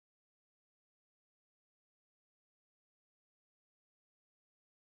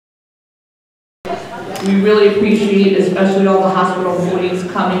We really appreciate, especially all the hospital employees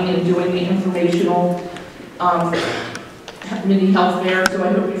coming and doing the informational mini health fair, so I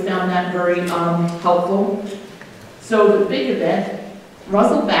hope you found that very helpful. So the big event,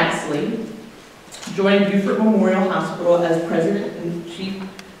 Russell Baxley joined Beaufort Memorial Hospital as President and Chief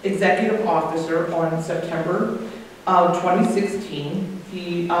Executive Officer on September of 2016.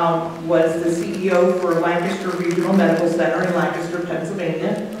 He was the CEO for Lancaster Regional Medical Center in Lancaster,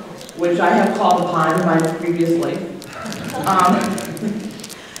 Pennsylvania, which I have called upon in my previous life.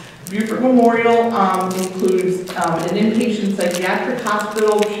 Beaufort Memorial includes an inpatient psychiatric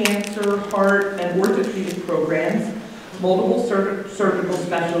hospital, cancer, heart, and orthopedic programs, multiple surgical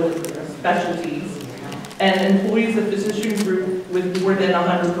specialties, and employs a physician group with more than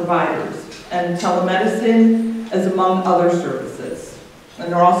 100 providers, and telemedicine as among other services.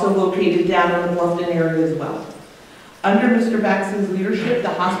 And they're also located down in the Bluffton area as well. Under Mr. Baxley's leadership, the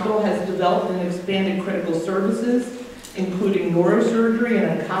hospital has developed and expanded critical services, including neurosurgery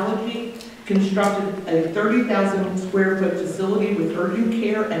and oncology, constructed a 30,000 square foot facility with urgent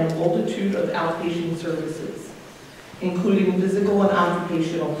care and a multitude of outpatient services, including physical and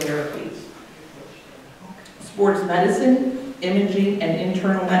occupational therapies, sports medicine, imaging, and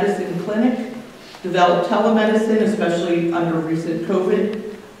internal medicine clinic, developed telemedicine, especially under recent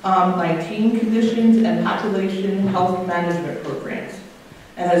COVID-19 conditions, and population health management programs,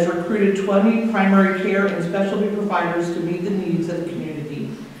 and has recruited 20 primary care and specialty providers to meet the needs of the community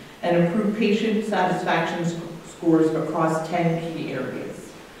and improve patient satisfaction scores across 10 key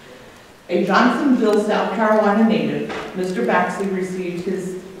areas. A Johnsonville, South Carolina native, Mr. Baxley received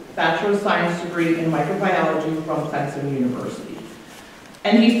his Bachelor of Science degree in microbiology from Clemson University.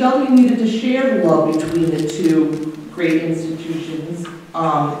 And he felt he needed to share the love between the two great institutions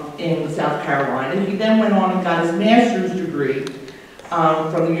in South Carolina. He then went on and got his master's degree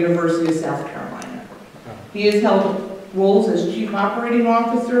from the University of South Carolina. He has held roles as Chief Operating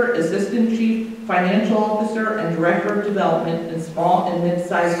Officer, Assistant Chief Financial Officer, and Director of Development in small and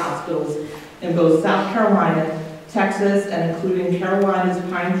mid-sized hospitals in both South Carolina, Texas, and including Carolina's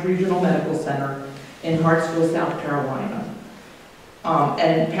Pines Regional Medical Center in Hartsville, South Carolina,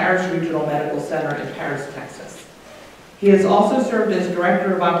 and Paris Regional Medical Center in Paris, Texas. He has also served as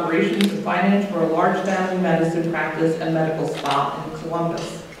Director of Operations and Finance for a large family medicine practice and medical spa in Columbia,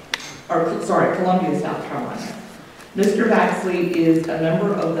 South Carolina. Mr. Baxley is a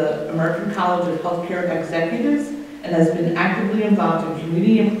member of the American College of Healthcare Executives and has been actively involved in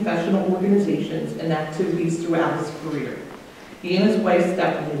community and professional organizations and activities throughout his career. He and his wife,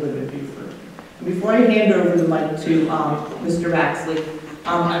 Stephanie, live in Beaufort. And before I hand over the mic to Mr. Baxley,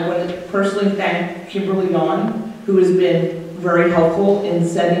 I want to personally thank Kimberly Yawn, who has been very helpful in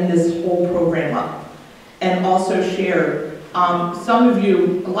setting this whole program up, and also share. Some of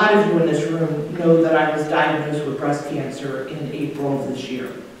you, a lot of you in this room know that I was diagnosed with breast cancer in April of this year.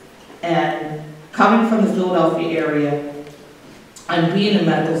 And coming from the Philadelphia area, and being in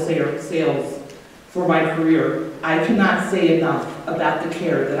medical sales for my career, I cannot say enough about the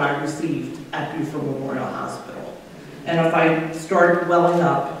care that I received at Beaufort Memorial Hospital. And if I start welling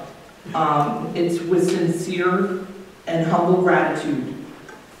up, it's with sincere and humble gratitude.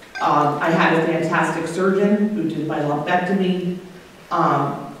 I had a fantastic surgeon who did my lumpectomy.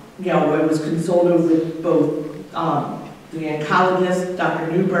 I was consulted with both the oncologist,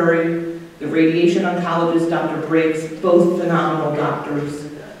 Dr. Newberry, the radiation oncologist, Dr. Briggs, both phenomenal doctors.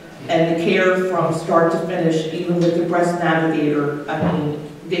 And the care from start to finish, even with the breast navigator, I mean,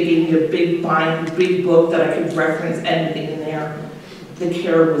 they gave me a big book that I could reference anything in there. The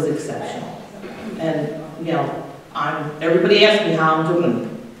care was exceptional. And, everybody asked me how I'm doing.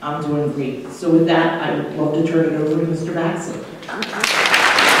 I'm doing great. So with that, I would love to turn it over to Mr. Baxley.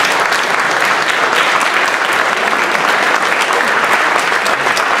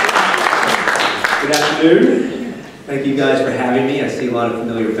 Good afternoon. Thank you guys for having me. I see a lot of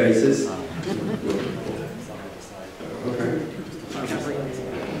familiar faces.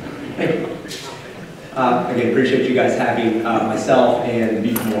 Again, appreciate you guys having myself and the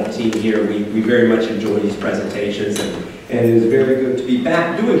Beaufort Memorial team here. We very much enjoy these presentations, and it is very good to be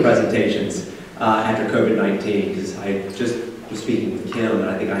back doing presentations after COVID-19, because I just was speaking with Kim, and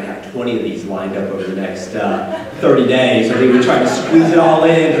I think I have 20 of these lined up over the next 30 days. So I think we're trying to squeeze it all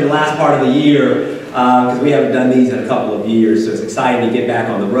in for the last part of the year, because we haven't done these in a couple of years. So it's exciting to get back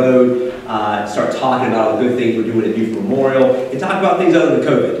on the road, start talking about all the good things we're doing at Beaufort Memorial, and talk about things other than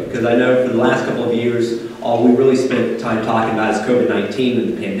COVID, because I know for the last couple of years, all we really spent time talking about is COVID-19 and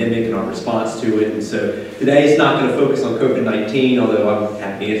the pandemic and our response to it. And so today it's not going to focus on COVID-19, although I'm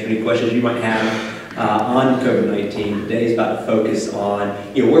happy to answer any questions you might have. on COVID-19. Today is about to focus on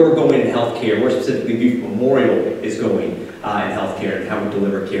where we're going in healthcare, where specifically Beaufort Memorial is going in healthcare, and how we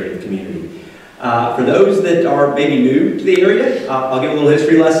deliver care to the community. For those that are maybe new to the area, I'll give a little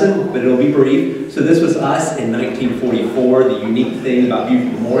history lesson, but it'll be brief. So this was us in 1944. The unique thing about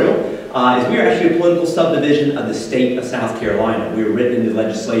Beaufort Memorial is we are actually a political subdivision of the state of South Carolina. We were written into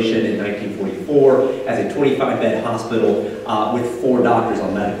legislation in 1944 as a 25-bed hospital with 4 doctors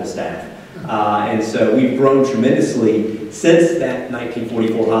on medical staff. And so we've grown tremendously since that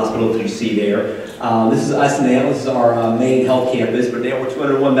 1944 hospital that you see there. This is us now. This is our main health campus, but now we're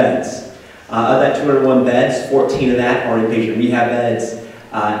 201 beds. Of that 201 beds, 14 of that are inpatient rehab beds.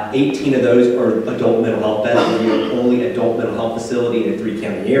 18 of those are adult mental health beds. We are the only adult mental health facility in a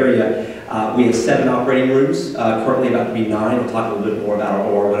 3-county area. We have 7 operating rooms, currently about to be 9. We'll talk a little bit more about our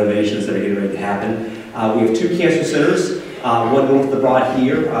OR renovations that are getting ready to happen. We have 2 cancer centers, one north of the Broad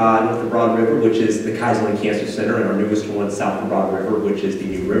here, north of the Broad River, which is the Kaiserland Cancer Center, and our newest one south of the Broad River, which is the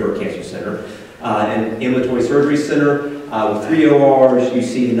New River Cancer Center. An ambulatory surgery center with 3 ORs. You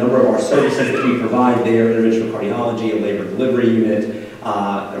see the number of our services that we provide there: interventional cardiology, a labor delivery unit,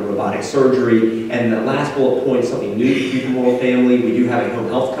 a robotic surgery, and the last bullet point, something new to the Beaufort Memorial family. We do have a home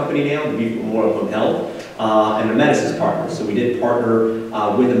health company now, the Beaufort Memorial Home Health, and a Medicis partner. So we did partner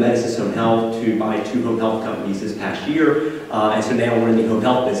with the Medicis Home Health to buy 2 home health companies this past year, and so now we're in the home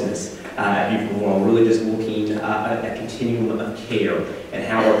health business at Beaufort Memorial, really just looking at a continuum of care and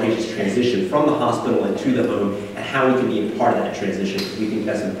how our patients transition from the hospital and to the home, and how we can be a part of that transition, because we think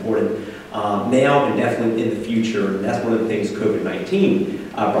that's important now and definitely in the future. And that's one of the things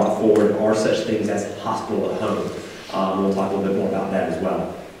COVID-19 brought forward, are such things as hospital at home. We'll talk a little bit more about that as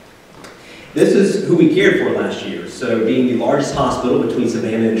well. This is who we cared for last year. So being the largest hospital between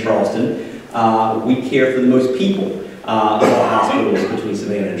Savannah and Charleston, we care for the most people of all hospitals between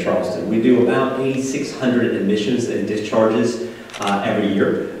Savannah and Charleston. We do about 8,600 admissions and discharges every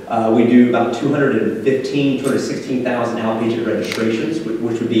year. We do about 216,000 outpatient registrations,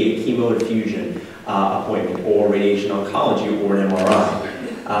 which would be a chemo infusion appointment, or radiation oncology, or an MRI.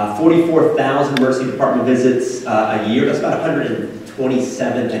 44,000 emergency department visits a year. That's about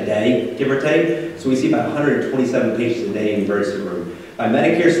 127 a day, give or take. So we see about 127 patients a day in the emergency room. By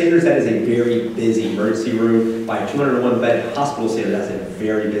Medicare standards, that is a very busy emergency room. By a 201-bed hospital standard, that's a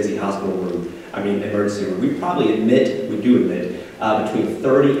very busy hospital room. I mean, emergency room. We do admit between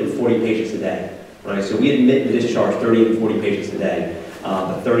 30 and 40 patients a day, right? So we admit and discharge 30 and 40 patients a day,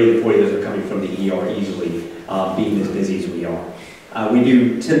 but 30 to 40 of those are coming from the ER easily, being as busy as we are. We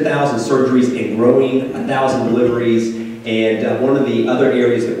do 10,000 surgeries and growing, 1,000 deliveries, and one of the other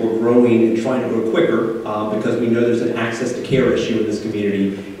areas that we're growing and trying to grow quicker, because we know there's an access to care issue in this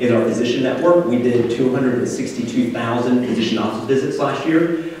community, is our physician network. We did 262,000 physician office visits last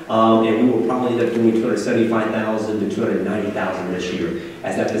year, and we will probably end up doing 275,000 to 290,000 this year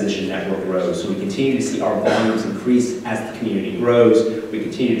as that physician network grows. So we continue to see our volumes increase as the community grows. We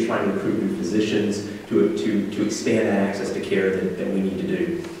continue to try and recruit new physicians to expand that access to care that we need to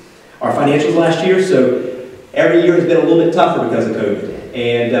do. Our financials last year, so every year has been a little bit tougher because of COVID.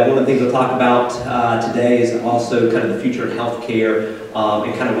 And one of the things we'll talk about today is also kind of the future of healthcare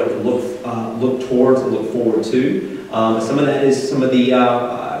and kind of what to look towards and look forward to. Some of that is some of the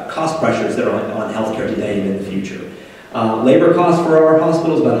cost pressures that are on healthcare today and in the future. Labor costs for our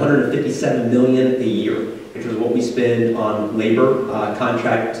hospital is about $157 million a year, which is what we spend on labor,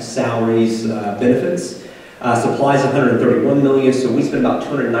 contract salaries, benefits. Supplies $131 million, so we spend about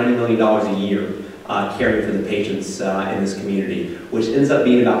 $290 million a year caring for the patients in this community, which ends up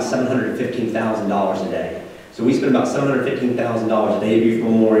being about $715,000 a day. So we spend about $715,000 a day at Beaufort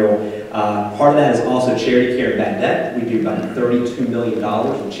Memorial. Part of that is also charity care and bad debt. We do about $32 million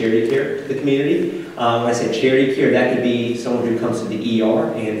in charity care to the community. When I say charity care, that could be someone who comes to the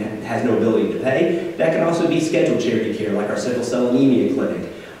ER and has no ability to pay. That could also be scheduled charity care, like our sickle cell anemia clinic,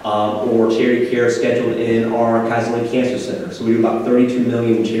 or charity care scheduled in our Kaiserland Cancer Center. So we do about $32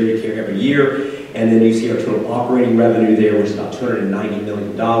 million in charity care every year. And then you see our total operating revenue there, which is about $290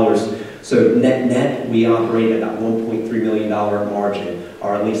 million. So net, we operate at about $1.3 million margin,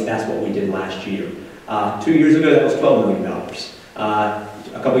 or at least that's what we did last year. 2 years ago, that was $12 million. A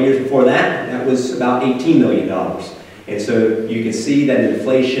couple years before that, that was about $18 million. And so you can see that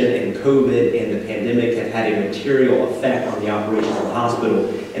inflation and COVID and the pandemic have had a material effect on the operations of the hospital.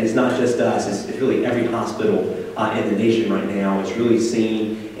 And it's not just us, it's really every hospital in the nation right now. It's really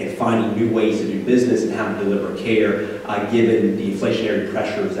seeing and finding new ways to do business and how to deliver care, given the inflationary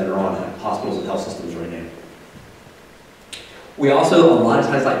pressures that are on hospitals and health systems right now. We also, a lot of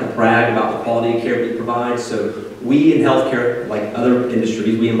times, like to brag about the quality of care we provide. So we in healthcare, like other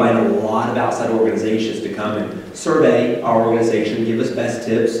industries, we invite a lot of outside organizations to come and survey our organization, give us best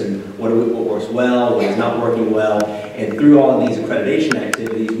tips and what works well, what is not working well. And through all of these accreditation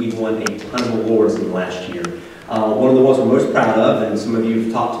activities, we've won a ton of awards in the last year. One of the ones we're most proud of, and some of you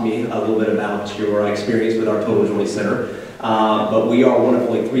have talked to me a little bit about your experience with our Total Joint Center, but we are one of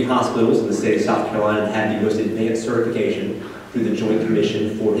only 3 hospitals in the state of South Carolina that have the most advanced certification through the Joint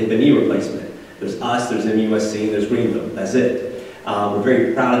Commission for hip and knee replacement. There's us, there's MUSC, and there's Greenville. That's it. We're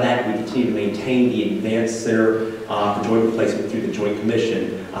very proud of that. We continue to maintain the Advanced Center for Joint Replacement through the Joint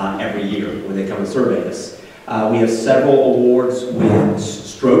Commission every year when they come and survey us. We have several awards with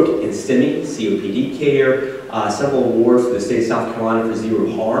stroke and STEMI, COPD care, several awards for the state of South Carolina for zero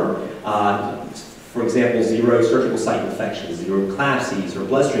harm. For example, zero surgical site infections, zero CLABSIs or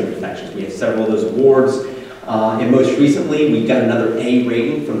bloodstream infections. We have several of those awards. And most recently, we got another A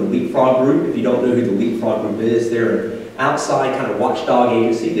rating from the Leapfrog Group. If you don't know who the Leapfrog Group is, they're an outside kind of watchdog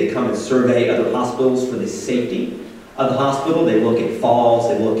agency. They come and survey other hospitals for the safety of the hospital. They look at falls,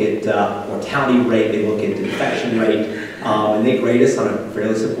 they look at mortality rate, they look at infection rate, and they grade us on a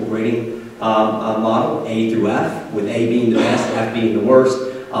fairly simple grading model, A through F, with A being the best, F being the worst.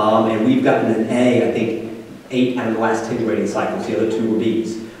 And we've gotten an A, I think, 8 out of the last 10 grading cycles. The other 2 were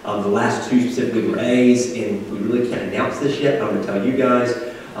Bs. The last 2 specifically were A's, and we really can't announce this yet, but I'm going to tell you guys.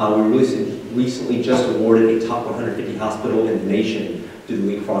 We recently just awarded a top 150 hospital in the nation to the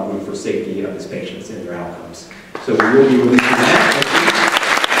Leapfrog Group for safety of its patients and their outcomes. So we will be releasing that.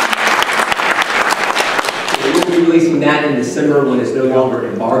 We will be releasing that in December when it's no longer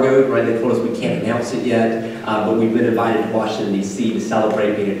embargoed, right? They told us we can't announce it yet, but we've been invited to Washington, D.C. to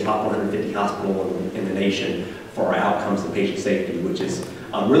celebrate being a top 150 hospital in the nation for our outcomes and patient safety, which is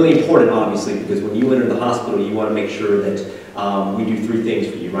really important, obviously, because when you enter the hospital, you want to make sure that we do 3 things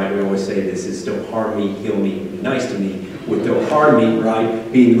for you, right? We always say this is don't harm me, heal me, and be nice to me. With don't harm me,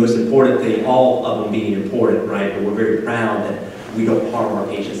 right, being the most important thing, all of them being important, right? But we're very proud that we don't harm our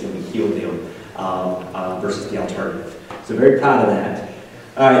patients and we heal them versus the alternative. So very proud of that.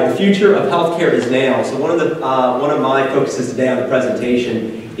 All right, the future of healthcare is now. So one of my focuses today on the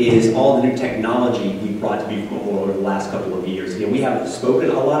presentation is all the new technology we've brought to Beaufort over the last couple of years. You know, we haven't spoken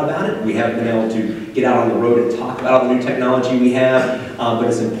a lot about it. We haven't been able to get out on the road and talk about all the new technology we have, but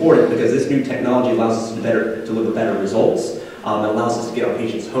it's important because this new technology allows us to deliver better results. It allows us to get our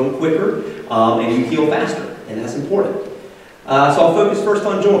patients home quicker, and you heal faster, and that's important. So I'll focus first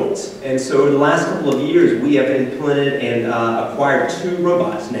on joints. And so in the last couple of years, we have implemented and acquired 2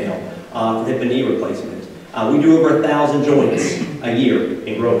 robots now for hip and knee replacement. We do over 1,000 joints a year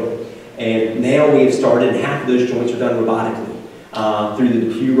and growing. And now we have started, and half of those joints are done robotically through the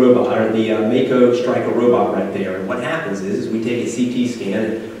Depew robot, or the Mako Striker robot right there. And what happens is we take a CT scan,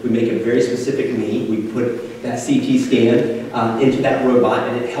 and we make a very specific knee. We put that CT scan into that robot,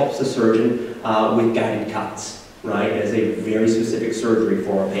 and it helps the surgeon with guided cuts, right? As a very specific surgery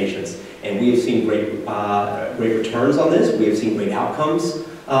for our patients. And we have seen great returns on this. We have seen great outcomes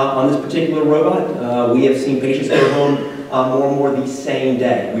on this particular robot. We have seen patients go home more and more the same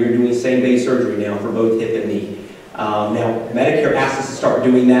day. We are doing same-day surgery now for both hip and knee. Now, Medicare asked us to start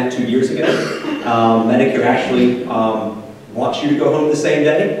doing that 2 years ago. Medicare actually wants you to go home the same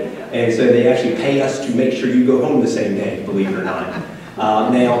day, and so they actually pay us to make sure you go home the same day, believe it or not.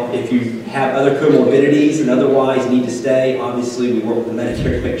 Now, if you have other comorbidities and otherwise need to stay, obviously we work with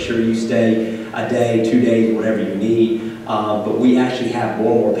Medicare to make sure you stay a day, 2 days, whatever you need. But we actually have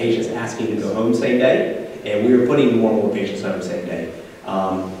more and more patients asking to go home same day, and we are putting more and more patients home same day.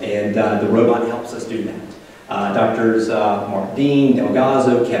 The robot helps us do that. Doctors Mark Dean,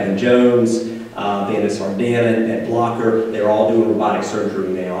 Delgazzo, Kevin Jones, Vanda Sardana, Ed Blocker, they're all doing robotic surgery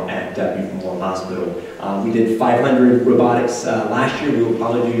now at Beaufort Hospital. We did 500 robotics last year. We will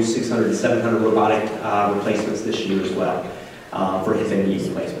probably do 600 to 700 robotic replacements this year as well for hip and knee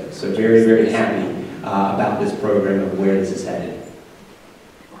replacements. So very, very happy about this program and where this is headed.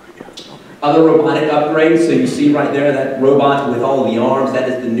 Other robotic upgrades, so you see right there that robot with all of the arms, that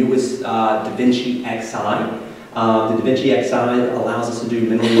is the newest Da Vinci Xi. The Da Vinci Xi allows us to do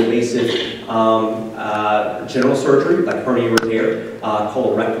minimally invasive general surgery, like hernia repair,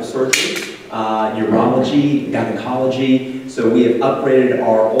 colorectal surgery, urology, gynecology. So we have upgraded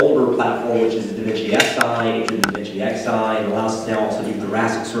our older platform, which is the Da Vinci Xi, into the Da Vinci Xi, and allows us now also to do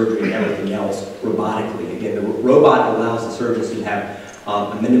thoracic surgery and everything else robotically. Again, the robot allows the surgeons to have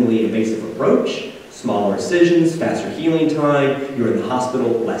a minimally invasive approach, smaller incisions, faster healing time. You're in the hospital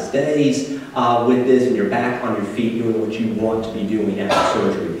less days with this, and you're back on your feet doing what you want to be doing after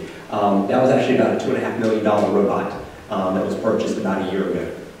surgery. That was actually about a $2.5 million robot that was purchased about a year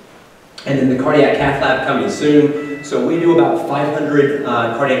ago. And then the cardiac cath lab coming soon. So we do about 500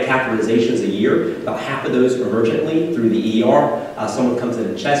 cardiac catheterizations a year. About half of those emergently through the ER. Someone comes in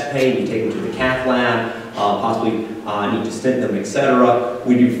with chest pain, you take them to the cath lab, possibly need to stent them, etc.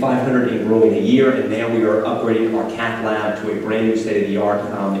 We do 500 and growing a year, and now we are upgrading our cath lab to a brand new state-of-the-art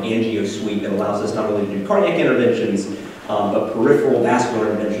angio suite that allows us not only to do cardiac interventions, but peripheral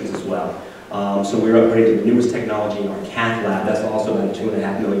vascular interventions as well. So we're upgrading to the newest technology in our cath lab. That's also about a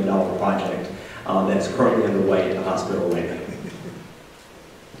 $2.5 million project that's currently underway at the hospital right now.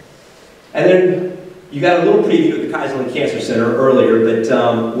 And then you got a little preview of the Kaiserland Cancer Center earlier,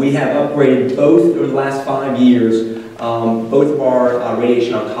 but we have upgraded both over the last 5 years, both of our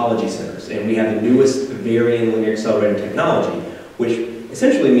radiation oncology centers. And we have the newest variant linear accelerator technology, which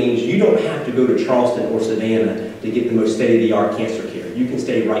essentially means you don't have to go to Charleston or Savannah to get the most state-of-the-art cancer care. You can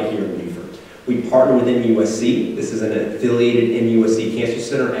stay right here in Beaufort. We partner with MUSC. This is an affiliated MUSC Cancer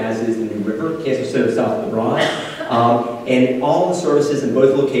Center, as is the New River Cancer Center south of the Broad. And all the services in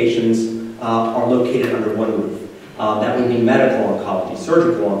both locations are located under one roof. That would be medical oncology,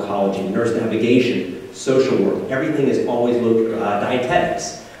 surgical oncology, nurse navigation, social work. Everything is always located,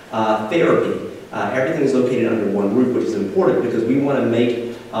 dietetics, therapy. Everything is located under one roof, which is important because we want to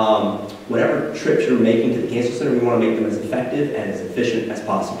make whatever trips you're making to the Cancer Center, we want to make them as effective and as efficient as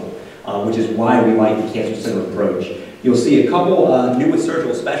possible, which is why we like the Cancer Center approach. You'll see a couple newest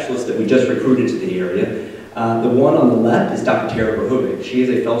surgical specialists that we just recruited to the area. The one on the left is Dr. Tara Verhoeven. She is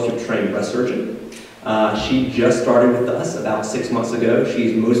a fellowship-trained breast surgeon. She just started with us about 6 months ago.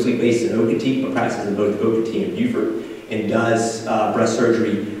 She's mostly based in Okeechobee, but practices in both Okeechobee and Beaufort, and does breast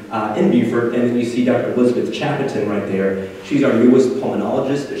surgery in Beaufort. And then you see Dr. Elizabeth Chappeton right there. She's our newest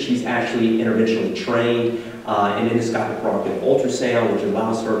pulmonologist, but she's actually interventionally trained in endoscopic bronchial ultrasound, which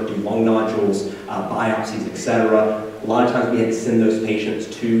allows her to do lung nodules, biopsies, etc. A lot of times we had to send those patients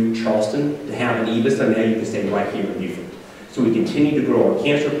to Charleston to have an EVA, so now you can stay right here in Beaufort. So we continue to grow our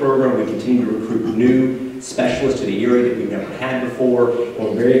cancer program, we continue to recruit new specialists to the area that we've never had before, and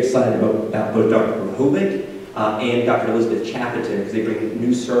we're very excited about both Dr. Verhoeven and Dr. Elizabeth Chappeton, because they bring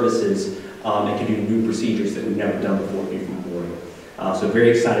new services and can do new procedures that we've never done before at Beaufort Memorial. So very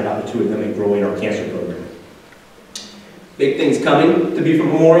excited about the two of them and growing our cancer program. Big things coming to Beaufort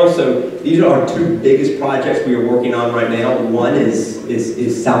Memorial. So these are our two biggest projects we are working on right now. One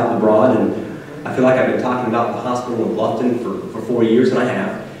is south of the Broad, and I feel like I've been talking about the hospital in Bluffton for 4 years, and I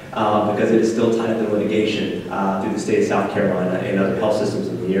have, because it is still tied up in litigation through the state of South Carolina and other health systems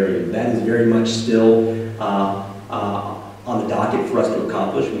in the area. That is very much still on the docket for us to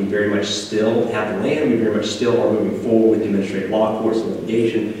accomplish. We very much still have the land. We very much still are moving forward with the administrative law courts and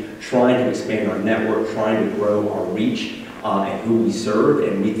litigation, trying to expand our network, trying to grow our reach and who we serve.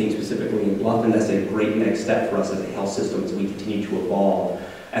 And we think specifically in Bluffton, that's a great next step for us as a health system as we continue to evolve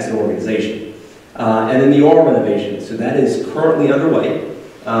as an organization. And then the OR renovation. So that is currently underway.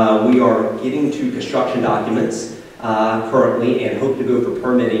 We are getting to construction documents currently and hope to go for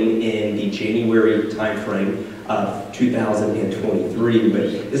permitting in the January timeframe of 2023,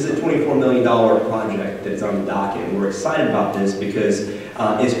 but this is a $24 million project that is on the docket, and we're excited about this because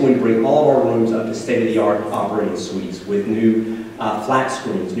it's going to bring all of our rooms up to state-of-the-art operating suites with new flat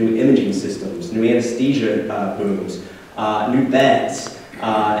screens, new imaging systems, new anesthesia booms, new beds.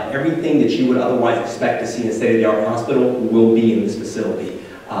 Everything that you would otherwise expect to see in a state-of-the-art hospital will be in this facility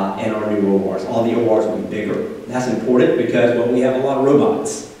and our new ORs. All the ORs will be bigger. That's important because, well, we have a lot of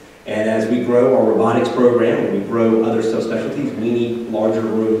robots. And as we grow our robotics program and we grow other subspecialties, we need larger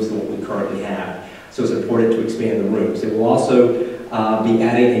rooms than what we currently have. So it's important to expand the rooms. It will also be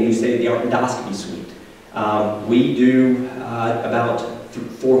adding a new state-of-the-art endoscopy suite. We do about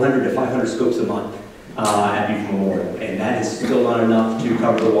 400 to 500 scopes a month at Beaufort Memorial, and that is still not enough to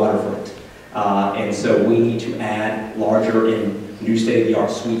cover the waterfront. And so we need to add larger and new state-of-the-art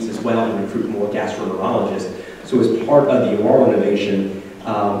suites as well and recruit more gastroenterologists. So as part of the OR renovation,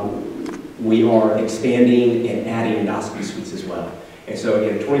 we are expanding and adding endoscopy suites as well. And so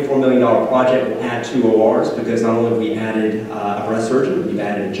again, a $24 million project will add 2 ORs because not only have we added a breast surgeon, we've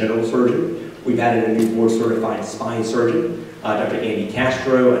added a general surgeon, we've added a new board-certified spine surgeon, Dr. Andy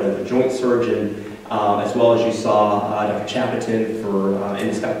Castro, another joint surgeon, as well as you saw Dr. Chappeton for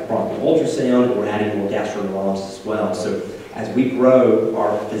endoscopic bronchial ultrasound. We're adding more gastroenterologists as well. So as we grow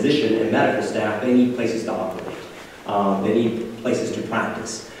our physician and medical staff, they need places to operate. They need places to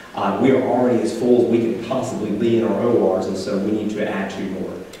practice. We are already as full as we can possibly be in our ORs, and so we need to add 2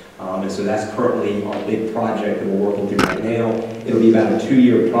 more. And so that's currently our big project that we're working through right now. It'll be about a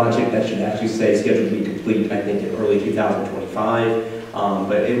 2-year project that should actually say scheduled to be complete, I think, in early 2025.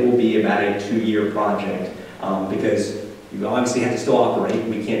 But it will be about a 2-year project because You obviously have to still operate.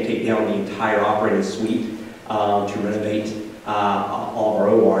 We can't take down the entire operating suite to renovate all of our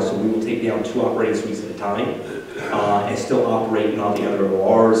ORs, so we will take down 2 operating suites at a time and still operate in all the other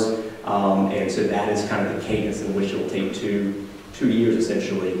ORs. And so that is kind of the cadence in which it will take 2 years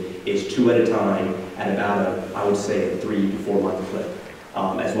essentially, is 2 at a time at about I would say a 3 to 4 month clip.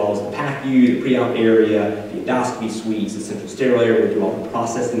 As well as the PACU, the pre-op area, the endoscopy suites, the central sterile area, we do all the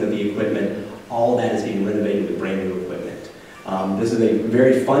processing of the equipment. All that is being renovated with brand new equipment. This is a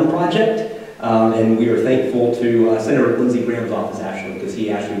very fun project, and we are thankful to Senator Lindsey Graham's office actually, because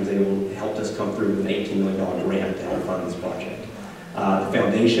he actually was able to help us come through with an $18 million grant to help fund this project. The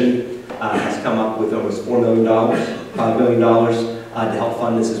foundation has come up with almost $4 million, $5 million to help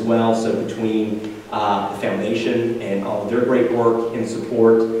fund this as well. So between the foundation and all of their great work and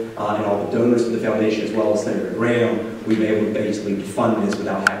support, and all the donors to the foundation as well as Senator Graham, we've been able to basically fund this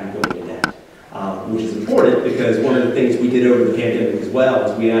without having to go into debt. Which is important because one of the things we did over the pandemic as well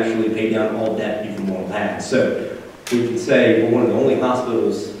is we actually paid down all debt Beaufort Memorial had. So we can say we're one of the only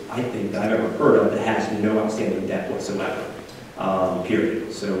hospitals, I think, that I've ever heard of that has no outstanding debt whatsoever,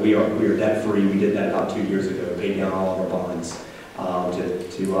 period. So we are debt-free. We did that about 2 years ago, paid down all of our bonds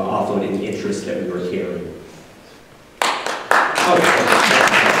to offload any interest that we were carrying.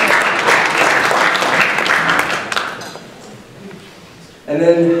 And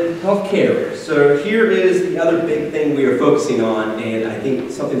then healthcare. So here is the other big thing we are focusing on, and I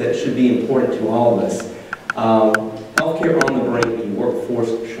think something that should be important to all of us. Healthcare on the brink of the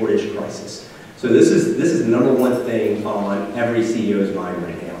workforce shortage crisis. So this is the number one thing on every CEO's mind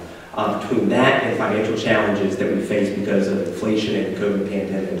right now. Between that and financial challenges that we face because of inflation and the COVID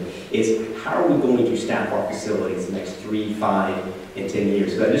pandemic, is how are we going to staff our facilities the next 3, 5, and 10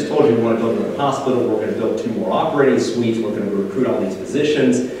 years? So I just told you we want to build another hospital, we're going to build 2 more operating suites, we're going to recruit all these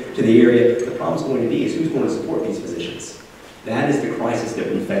physicians to the area. The problem is going to be is who's going to support these physicians. That is the crisis that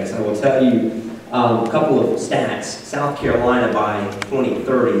we face. I will tell you a couple of stats. South Carolina by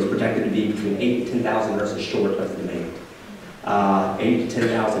 2030 is projected to be between 8,000 and 10,000 nurses short of the demand. 8,000 to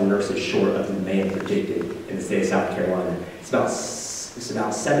 10,000 nurses short of the demand predicted in the state of South Carolina. It's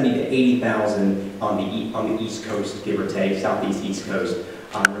about 70 to 80,000 on the East Coast, give or take, Southeast East Coast,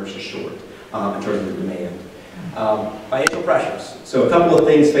 nurses short in terms of the demand. Financial pressures. So a couple of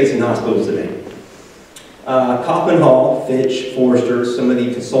things facing hospitals today. Kaufman Hall, Fitch, Forrester, some of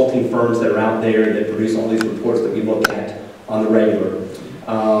the consulting firms that are out there that produce all these reports that we look at on the regular,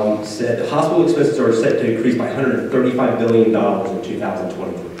 said the hospital expenses are set to increase by $135 billion in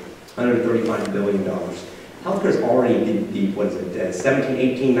 2023. $135 billion. Healthcare is already what is it, 17,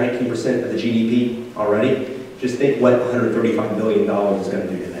 18, 19% of the GDP already. Just think what $135 billion is going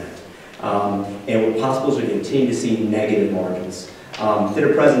to do to that. And what hospitals are continuing to see negative margins. Did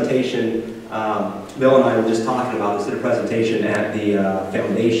a presentation, Bill and I were just talking about this, did a presentation at the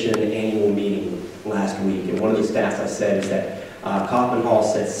Foundation annual meeting last week. And one of the stats I said is that Kaufman Hall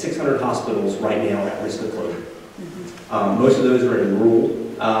said 600 hospitals right now are at risk of closure. Most of those are in rural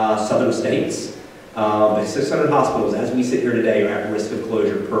southern states. But 600 hospitals, as we sit here today, are at risk of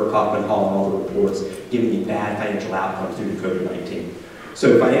closure per Kaufman Hall and all the reports, given the bad financial outcomes due to COVID-19.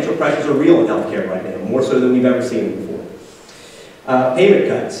 So financial pressures are real in healthcare right now, more so than we've ever seen them before. Payment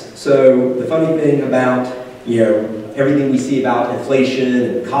cuts. So the funny thing about, everything we see about inflation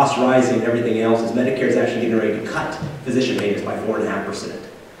and costs rising and everything else is Medicare is actually getting ready to cut physician payments by 4.5%.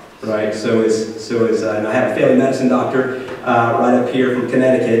 Right? So and I have a family medicine doctor right up here from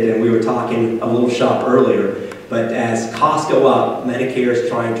Connecticut, and we were talking a little shop earlier. But as costs go up, Medicare is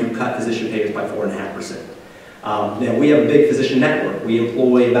trying to cut physician payments by 4.5%. Now we have a big physician network. We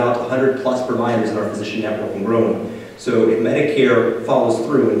employ about 100 plus providers in our physician network and growing. So if Medicare follows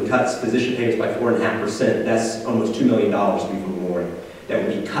through and cuts physician payments by 4.5%, that's almost $2 million to be Memorial that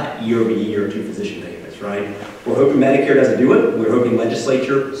will be cut year over year to physician payments, right? We're hoping Medicare doesn't do it. We're hoping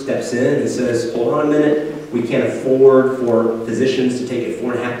legislature steps in and says, hold on a minute, we can't afford for physicians to take a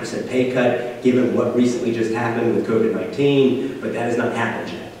 4.5% pay cut given what recently just happened with COVID-19, but that has not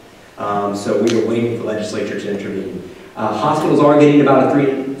happened yet. So we were waiting for legislature to intervene. Hospitals are getting about a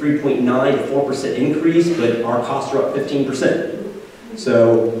 3.9 to 4% increase, but our costs are up 15%.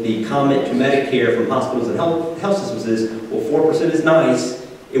 So the comment to Medicare from hospitals and health systems is, well, 4% is nice.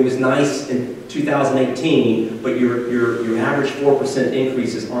 It was nice in 2018, but your average 4%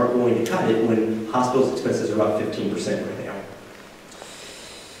 increases aren't going to cut it when hospitals' expenses are up 15% right now.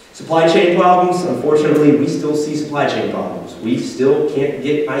 Supply chain problems, unfortunately, we still see supply chain problems. We still can't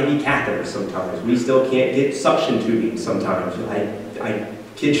get IV catheters sometimes. We still can't get suction tubing sometimes. I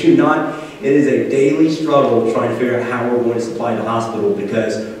kid you not, it is a daily struggle trying to figure out how we're going to supply the hospital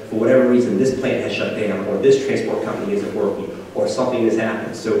because for whatever reason this plant has shut down, or this transport company isn't working, or something has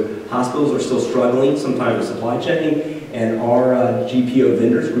happened. So hospitals are still struggling sometimes with supply chain, and our GPO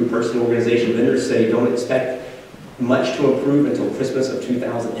vendors, group purchasing organization vendors, say don't expect much to improve until Christmas of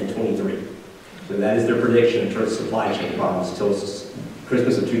 2023. So that is their prediction in terms of supply chain problems until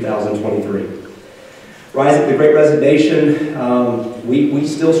Christmas of 2023. Rising the Great Resignation, we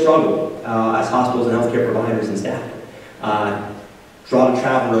still struggle as hospitals and healthcare providers and staff.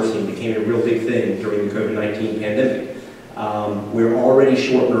 Travel nursing became a real big thing during the COVID-19 pandemic. We're already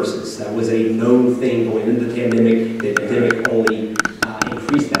short nurses. That was a known thing going into the pandemic. The pandemic only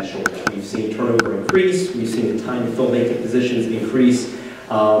increased that shortage. We've seen turnover increase. We've seen the time to fill vacant positions increase.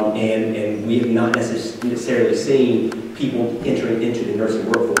 And we have not necessarily seen people entering into the nursing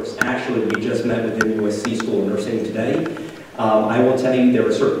workforce. Actually, we just met with the USC School of Nursing today. I will tell you there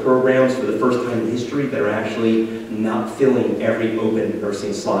are certain programs for the first time in history that are actually not filling every open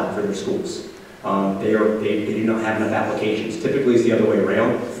nursing slot for their schools. They do not have enough applications. Typically, it's the other way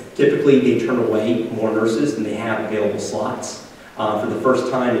around. Typically, they turn away more nurses than they have available slots. For the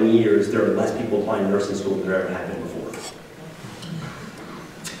first time in years, there are less people applying to nursing school than there ever have been before.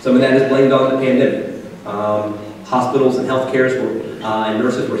 Some of that is blamed on the pandemic. Hospitals and healthcare and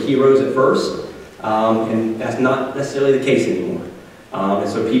nurses were heroes at first, and that's not necessarily the case anymore. And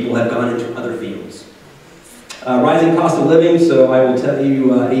so people have gone into other fields. Rising cost of living, so I will tell you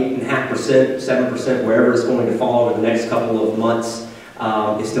 8.5%, 7%, wherever it's going to fall over the next couple of months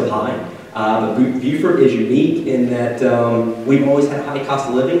is still high. But Beaufort is unique in that we've always had high cost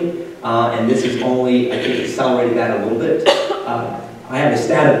of living, and this is only, I think, accelerated that a little bit. I have a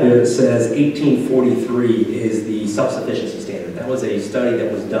stat up there that says 1843 is the self-sufficiency standard. That was a study that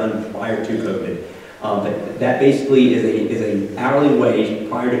was done prior to COVID. But that basically is an hourly wage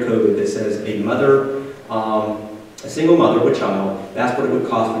prior to COVID that says a mother, a single mother with a child, that's what it would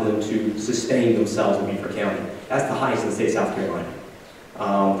cost for them to sustain themselves in Beaufort County. That's the highest in the state of South Carolina.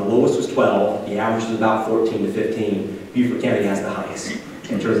 The lowest was 12, the average was about 14 to 15. Beaufort County has the highest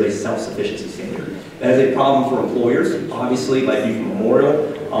in terms of a self-sufficiency standard. That is a problem for employers, obviously, like Beaufort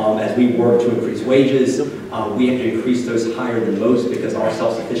Memorial. As we work to increase wages, we have to increase those higher than most because our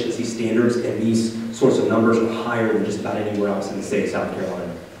self-sufficiency standards and these sorts of numbers are higher than just about anywhere else in the state of South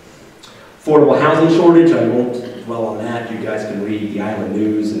Carolina. Affordable housing shortage, I won't dwell on that. You guys can read the Island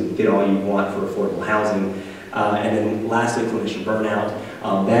News and get all you want for affordable housing. And then lastly, clinician burnout.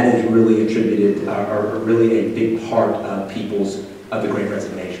 That is really attributed, or really a big part of the Great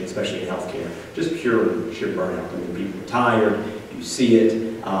Resignation, especially in healthcare. Just sheer burnout. I mean, people are tired, you see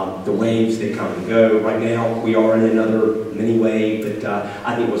it, the waves, they come and go. Right now, we are in another mini wave, but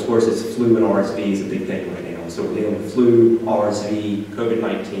I think what's worse is flu and RSV is a big thing right now. So we're dealing with flu, RSV,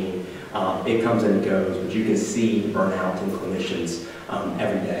 COVID-19, it comes and goes, but you can see burnout in clinicians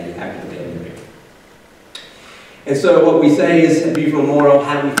every day after the pandemic. And so what we say is at Beaufort Memorial,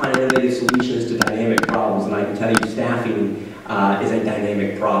 how do we find innovative solutions to dynamic problems? And I can tell you staffing is a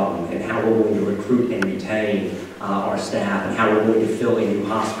dynamic problem, and how we're going to recruit and retain our staff, and how we're going to fill a new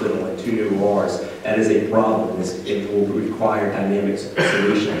hospital and 2 new ORs. That is a problem. It will require dynamic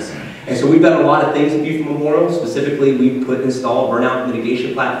solutions. And so we've done a lot of things at Beaufort Memorial. Specifically, we've installed burnout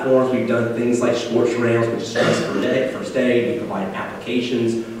mitigation platforms. We've done things like sports rounds, which is stress first aid. We provide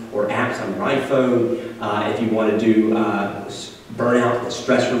applications or apps on your iPhone. If you want to do burnout and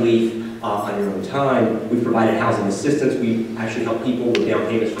stress relief on your own time, we've provided housing assistance. We actually help people with down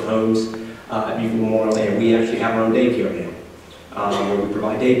payments for homes at Beaufort Memorial, and we actually have our own daycare now, where we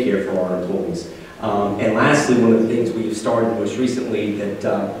provide daycare for our employees. And lastly, one of the things we've started most recently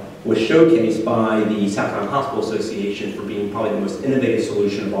that was showcased by the South Carolina Hospital Association for being probably the most innovative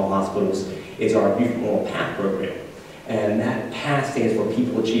solution of all hospitals is our Beaufort Memorial PATH program. And that PATH stands for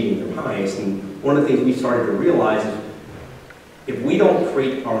People Achieving Their Highest. And one of the things we started to realize is if we don't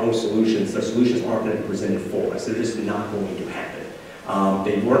create our own solutions, the solutions aren't going to be presented for us. They're just not going to happen.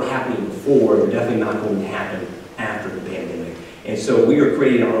 They weren't happening before. They're definitely not going to happen after the pandemic. And so we are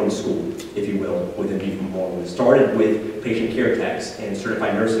creating our own school, if you will, within Beaufort Memorial. It started with patient care techs and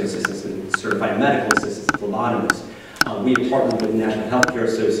certified nursing assistants and certified medical assistants and phlebotomists. We have partnered with the National Healthcare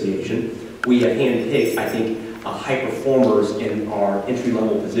Association. We have handpicked, I think, high performers in our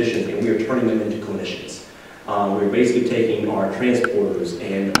entry-level positions, and we are turning them into clinicians. We're basically taking our transporters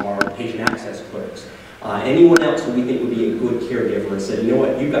and our patient access clerks, anyone else who we think would be a good caregiver, and said, you know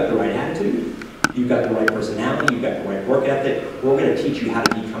what, you've got the right attitude, you've got the right personality, you've got the right work ethic, we're going to teach you how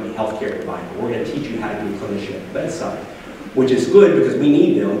to become a healthcare provider. We're going to teach you how to be a clinician at the bedside, which is good because we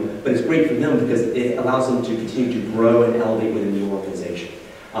need them, but it's great for them because it allows them to continue to grow and elevate within the organization.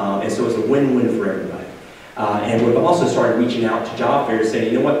 And so it's a win-win for everybody. And we've also started reaching out to job fairs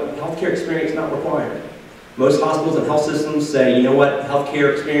saying, you know what, healthcare experience not required. Most hospitals and health systems say, you know what,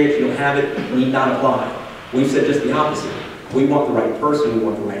 healthcare experience, you don't have it, need not apply. We've said just the opposite. We want the right person, we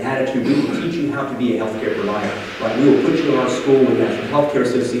want the right attitude. We will teach you how to be a healthcare provider. Right? We will put you in our school with the National Healthcare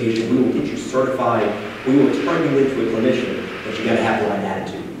Association. We will get you certified. We will turn you into a clinician, but you got to have the right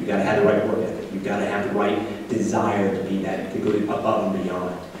attitude. You got to have the right work ethic. You've got to have the right desire to be that, to go above and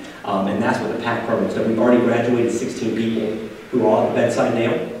beyond. And that's what the PAC program is. So we've already graduated 16 people who are on the bedside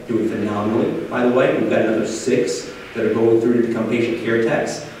now, doing phenomenally, by the way. We've got another 6 that are going through to become patient care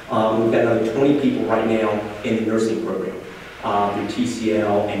techs. We've got another 20 people right now in the nursing program through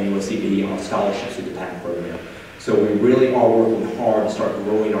TCL and USCB on scholarships through the PAC program. So we really are working hard to start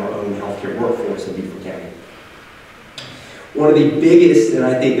growing our own healthcare workforce in Beaufort County. One of the biggest, and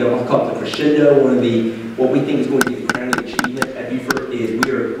I think I'll call it the crescendo, what we think is going to be the crowning achievement at Beaufort is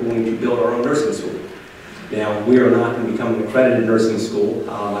we are going to build our own nursing school. Now, we are not going to become an accredited nursing school.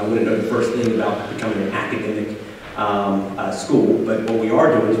 I wouldn't know the first thing about becoming an academic school, but what we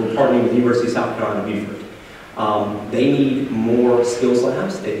are doing is we're partnering with the University of South Carolina, Beaufort. They need more skills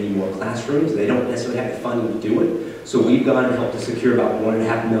labs, they need more classrooms, they don't necessarily have the funding to do it. So we've gone and helped to secure about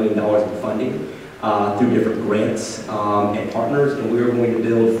 $1.5 million in funding through different grants and partners, and we're going to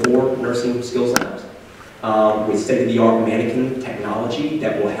build 4 nursing skills labs with state-of-the-art mannequin technology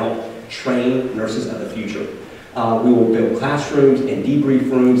that will help train nurses of the future. We will build classrooms and debrief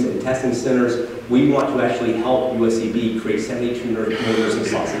rooms and testing centers. We want to actually help USCB create 72 more nursing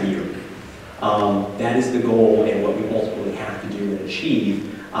slots a year. That is the goal and what we ultimately have to do and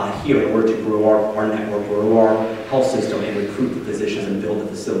achieve here in order to grow our network, grow our health system, and recruit the physicians and build the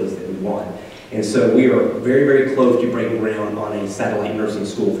facilities that we want. And so we are very, very close to breaking ground on a satellite nursing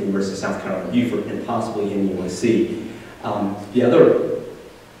school for the University of South Carolina, Beaufort, and possibly in USC. The other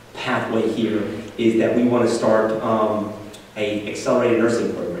pathway here is that we want to start an accelerated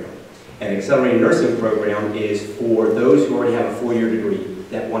nursing program. An accelerated nursing program is for those who already have a 4-year degree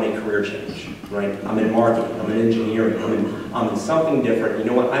that want a career change, right? I'm in marketing, I'm in engineering, I'm in something different. You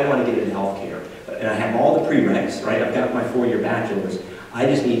know what, I want to get into healthcare. And I have all the prereqs, right? I've got my 4-year bachelor's. I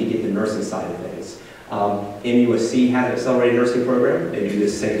just need to get the nursing side of things. MUSC has an accelerated nursing program. They do the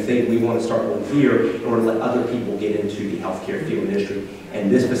same thing. We want to start one here in order to let other people get into the healthcare field industry. And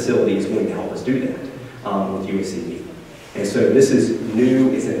this facility is going to help us do that with USCB. And so this is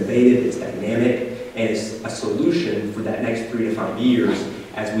new, it's innovative, it's dynamic, and it's a solution for that next 3 to 5 years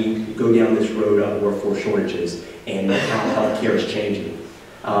as we go down this road of workforce shortages and how healthcare is changing.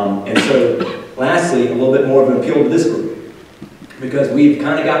 And so, lastly, a little bit more of an appeal to this group, because we've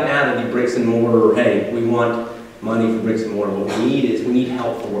kind of gotten out of the bricks and mortar, hey, we want money for bricks and mortar. What we need is we need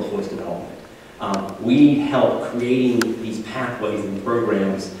help for workforce development. We need help creating these pathways and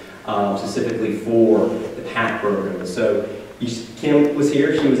programs specifically for the PAC program. So Kim was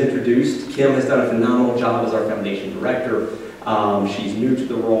here, she was introduced. Kim has done a phenomenal job as our foundation director. She's new to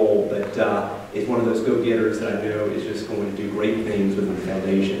the role, but is one of those go-getters that I know is just going to do great things within the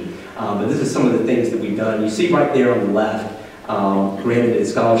foundation. But this is some of the things that we've done. You see right there on the left, granted in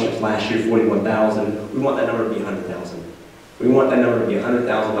scholarships last year, $41,000. We want that number to be $100,000. We want that number to be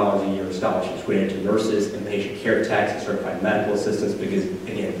 $100,000 a year in scholarships granted to nurses and patient care techs and certified medical assistants, because,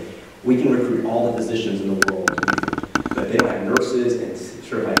 again, we can recruit all the physicians in the world, but if they don't have nurses and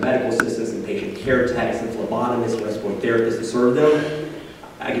certified medical assistants and patient care techs and phlebotomists and respiratory therapists to serve them,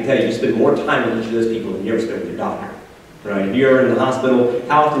 I can tell you, you spend more time with each of those people than you ever spend with your doctor. Right? If you're in the hospital,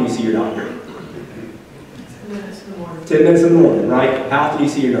 how often do you see your doctor? 10 minutes in the morning. 10 minutes in the morning, right? How often do you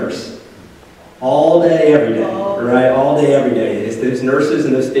see your nurse? All day, every day, right? All day, every day. It's those nurses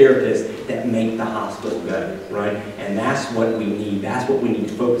and those therapists that make the hospital better, right? And that's what we need. That's what we need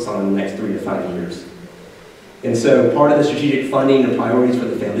to focus on in the next 3 to 5 years. And so part of the strategic funding and priorities for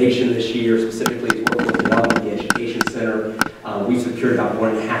the foundation this year, specifically is working with the Education Center. We've secured about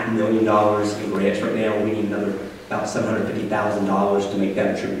 $1.5 million in grants right now. We need another about $750,000 to make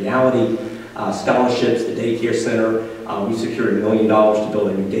that a true reality. Scholarships, the daycare center. We secured $1 million to build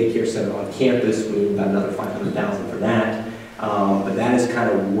a new daycare center on campus. We need about another $500,000 for that. But that is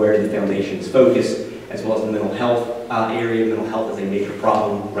kind of where the foundation is focused, as well as the mental health area. Mental health is a major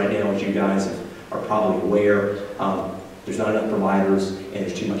problem right now, as you guys are probably aware. There's not enough providers, and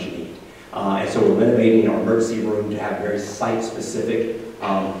there's too much need. And so we're renovating our emergency room to have very site-specific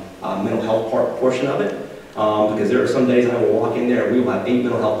mental health portion of it. Because there are some days I will walk in there and we will have 8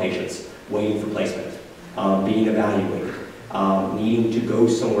 mental health patients waiting for placement, being evaluated, needing to go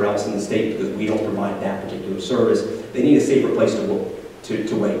somewhere else in the state because we don't provide that particular service. They need a safer place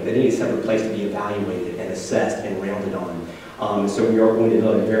to wait. They need a separate place to be evaluated and assessed and rounded on. So we are going to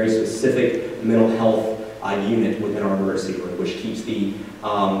build a very specific mental health unit within our emergency room, which keeps the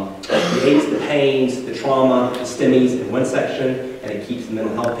aches, the pains, the trauma, the STEMIs in one section, and it keeps the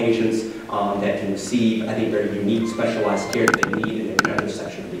mental health patients that can receive, I think, very unique, specialized care that they need in another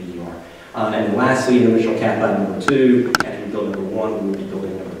section of the ER. And then lastly, in original cath lab number 2, as we build number 1, we will be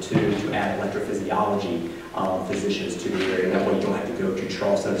building number 2 to add electrophysiology physicians to the area. That way you don't have to go to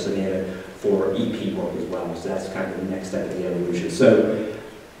Charleston or Savannah for EP work as well. So that's kind of the next step in the evolution. So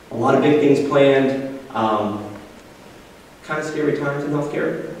a lot of big things planned. Kind of scary times in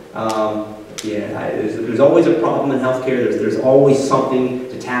healthcare. There's always a problem in healthcare. There's always something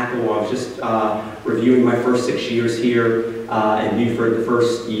to tackle. I was just reviewing my first 6 years here in Beaufort. The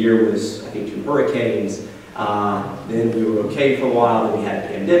first year was, I think, 2 hurricanes. Then we were okay for a while. Then we had a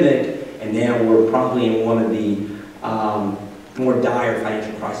pandemic, and now we're probably in one of the more dire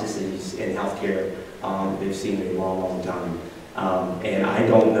financial crises in healthcare they've seen in a long, long time. And I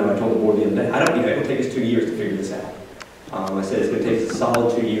don't know. I told the board the other day, I don't know. It will take us 2 years to figure this out. I said it's going to take us a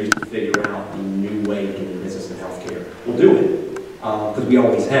solid 2 years to figure out the new way of doing business in healthcare. We'll do it, because we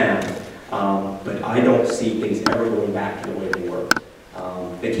always have, but I don't see things ever going back to the way they were.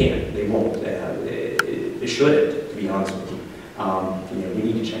 They can't, they won't, they shouldn't, to be honest with you. We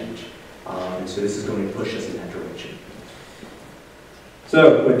need to change, and so this is going to push us in that direction.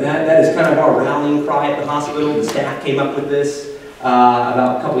 So with that, that is kind of our rallying cry at the hospital. The staff came up with this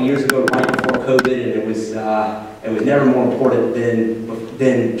about a couple of years ago, right before COVID, and it was never more important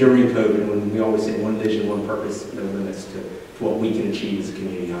than during COVID, when we always say one vision, one purpose, no limits to what we can achieve as a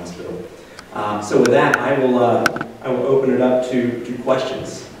community hospital. So with that, I will open it up to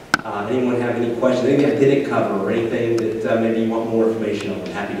questions. Anyone have any questions? Anything I didn't cover, or anything that maybe you want more information on? I'm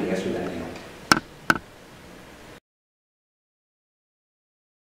happy to answer.